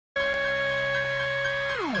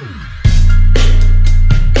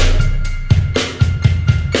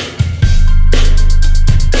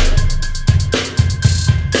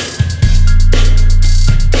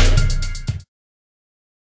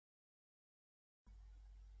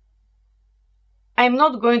I'm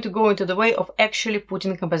not going to go into the way of actually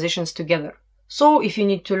putting compositions together. So if you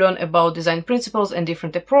need to learn about design principles and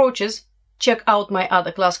different approaches, check out my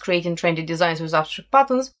other class Creating Trendy Designs with Abstract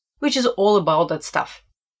Patterns, which is all about that stuff.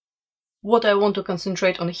 What I want to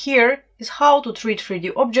concentrate on here is how to treat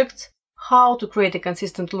 3D objects, how to create a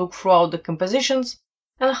consistent look throughout the compositions,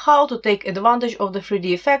 and how to take advantage of the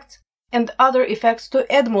 3D effects and other effects to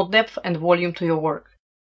add more depth and volume to your work.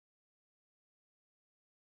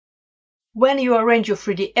 When you arrange your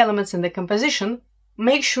 3D elements in the composition,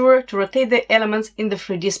 make sure to rotate the elements in the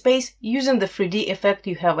 3D space using the 3D effect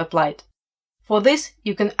you have applied. For this,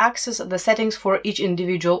 you can access the settings for each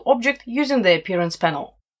individual object using the Appearance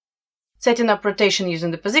panel. Setting up rotation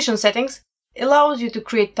using the position settings allows you to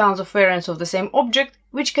create tons of variants of the same object,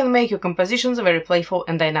 which can make your compositions very playful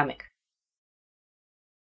and dynamic.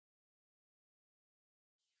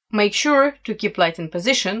 Make sure to keep lighting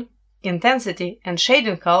position, intensity, and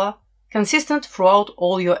shading color consistent throughout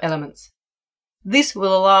all your elements. This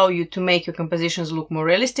will allow you to make your compositions look more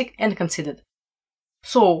realistic and considered.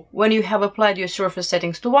 So, when you have applied your surface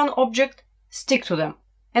settings to one object, stick to them,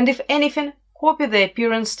 and if anything, copy the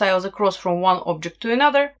appearance styles across from one object to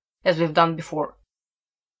another, as we've done before.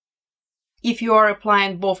 If you are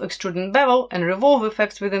applying both extrude and bevel and revolve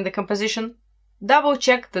effects within the composition, double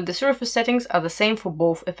check that the surface settings are the same for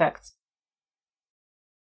both effects.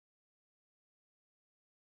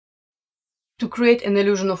 To create an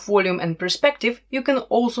illusion of volume and perspective, you can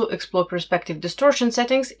also explore perspective distortion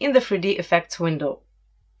settings in the 3D effects window.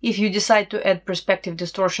 If you decide to add perspective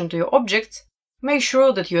distortion to your objects, make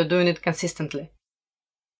sure that you are doing it consistently.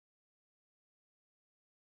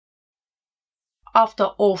 After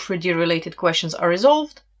all 3D related questions are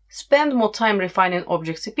resolved, spend more time refining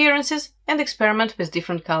objects' appearances and experiment with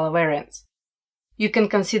different color variants. You can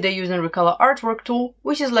consider using Recolor Artwork tool,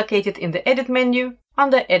 which is located in the Edit menu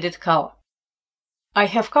under Edit Color. I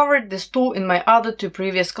have covered this tool in my other two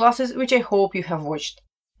previous classes, which I hope you have watched.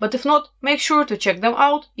 But if not, make sure to check them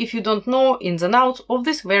out if you don't know ins and outs of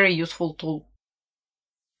this very useful tool.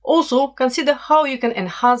 Also, consider how you can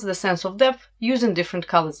enhance the sense of depth using different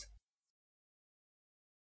colors.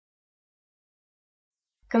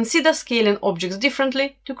 Consider scaling objects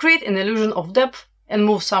differently to create an illusion of depth and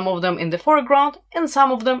move some of them in the foreground and some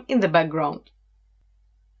of them in the background.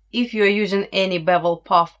 If you are using any bevel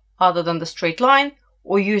path other than the straight line,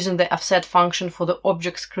 or using the offset function for the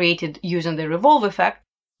objects created using the revolve effect,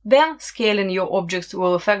 then scaling your objects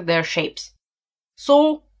will affect their shapes.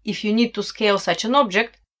 So, if you need to scale such an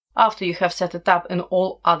object, after you have set it up in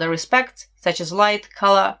all other respects, such as light,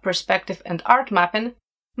 color, perspective, and art mapping,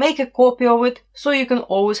 make a copy of it so you can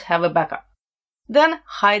always have a backup. Then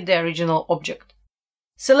hide the original object.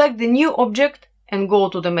 Select the new object and go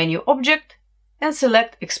to the menu Object and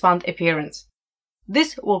select Expand Appearance.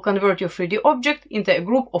 This will convert your 3D object into a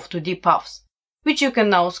group of 2D paths, which you can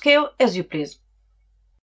now scale as you please.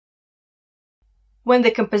 When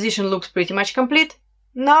the composition looks pretty much complete,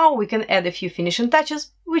 now we can add a few finishing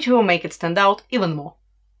touches, which will make it stand out even more.